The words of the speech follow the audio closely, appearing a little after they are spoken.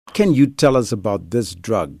What can you tell us about this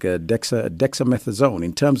drug, dexamethasone,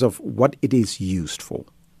 in terms of what it is used for?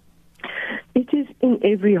 It is in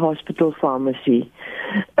every hospital pharmacy.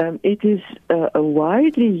 It is a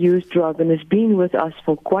widely used drug and has been with us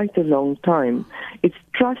for quite a long time. It's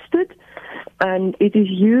trusted, and it is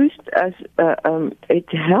used as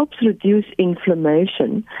it helps reduce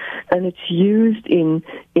inflammation, and it's used in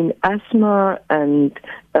asthma and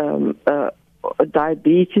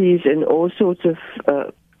diabetes and all sorts of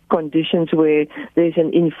conditions where there's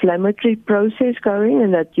an inflammatory process going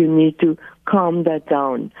and that you need to calm that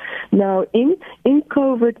down. Now, in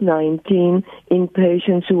COVID-19, in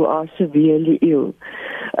patients who are severely ill,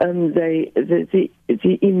 the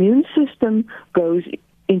immune system goes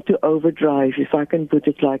into overdrive, if I can put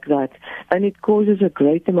it like that, and it causes a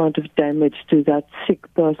great amount of damage to that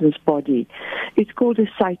sick person's body. It's called a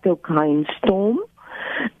cytokine storm,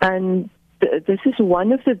 and this is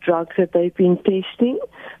one of the drugs that they've been testing.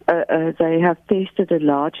 They have tested a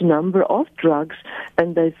large number of drugs,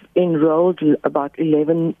 and they've enrolled about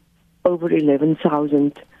over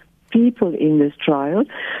 11,000 people in this trial.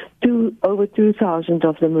 Over 2,000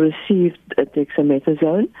 of them received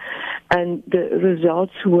dexamethasone, and the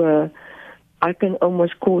results were, I can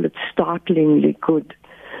almost call it startlingly good.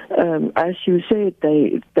 As you said,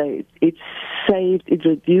 it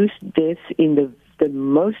reduced deaths in the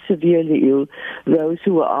most severely ill, those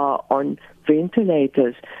who are on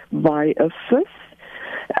ventilators, by a fifth,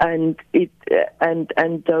 and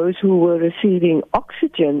those who were receiving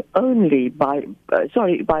oxygen only by a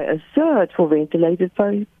third for ventilated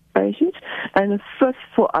patients and a fifth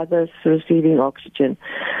for others receiving oxygen.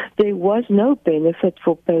 There was no benefit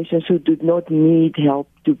for patients who did not need help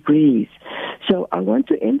to breathe. So I want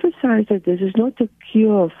to emphasize that this is not a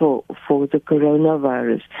cure for the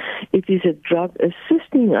coronavirus. It is a drug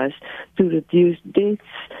assisting us to reduce deaths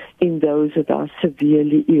in those that are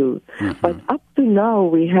severely ill. Mm-hmm. But up to now,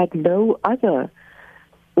 we had no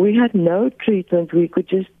treatment. We could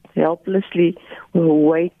just helplessly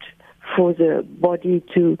wait for the body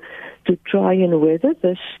to try and weather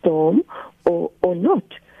the storm or not.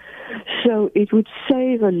 So it would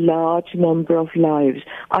save a large number of lives.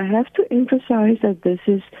 I have to emphasize that this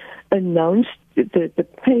is announced. The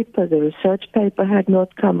research paper had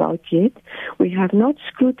not come out yet. We have not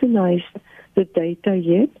scrutinized the data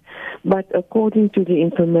yet, but according to the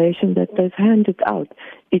information that they've handed out,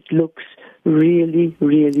 it looks really,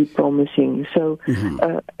 really promising. So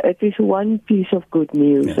it is one piece of good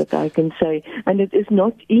news that I can say, and it is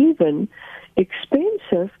not even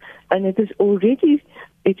expensive, and it is already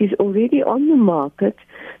on the market,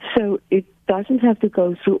 so it doesn't have to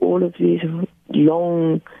go through all of these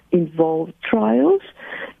long, involved trials.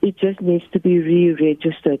 It just needs to be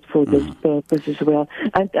re-registered for this purpose as well.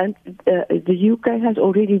 And the UK has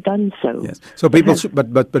already done so. Yes. So people,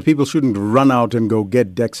 but people shouldn't run out and go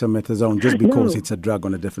get dexamethasone just because it's a drug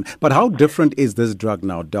on a different. But how different is this drug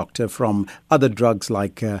now, doctor, from other drugs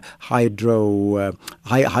like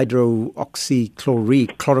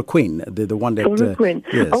hydroxychloroquine, the one that chloroquine?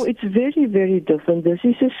 Yes. Oh, it's very, very different. This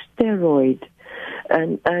is a steroid,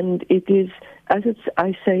 and it is.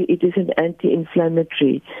 I say, it is an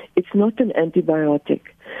anti-inflammatory. It's not an antibiotic,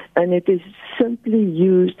 and it is simply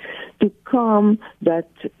used to calm that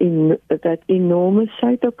enormous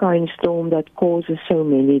cytokine storm that causes so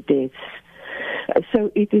many deaths. So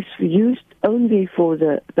it is used only for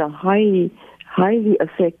the highly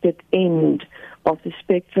affected end of the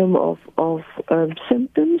spectrum of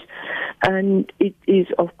symptoms, and it is,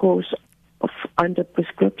 of course, under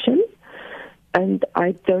prescription. And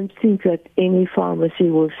I don't think that any pharmacy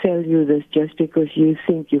will sell you this just because you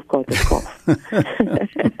think you've got a cough.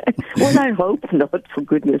 Well, I hope not, for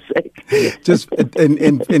goodness sake. Just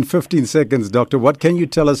in 15 seconds, Doctor, what can you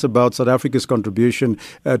tell us about South Africa's contribution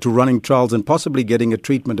to running trials and possibly getting a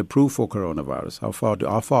treatment approved for coronavirus? How far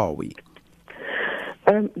are we?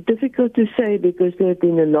 Difficult to say because there have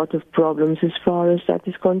been a lot of problems as far as that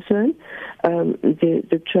is concerned.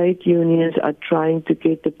 The trade unions are trying to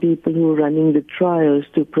get the people who are running the trials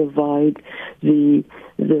to provide the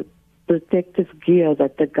protective gear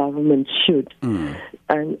that the government should. And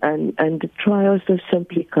the trials just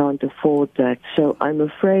simply can't afford that. So I'm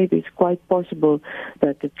afraid it's quite possible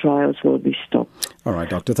that the trials will be stopped. All right,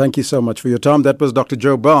 Doctor, thank you so much for your time. That was Dr.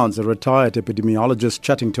 Joe Barnes, a retired epidemiologist,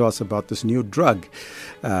 chatting to us about this new drug,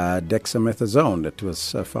 dexamethasone, that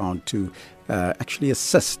was found to actually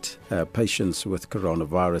assist patients with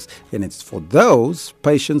coronavirus. And it's for those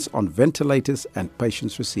patients on ventilators and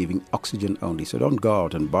patients receiving oxygen only. So don't go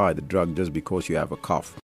out and buy the drug just because you have a cough.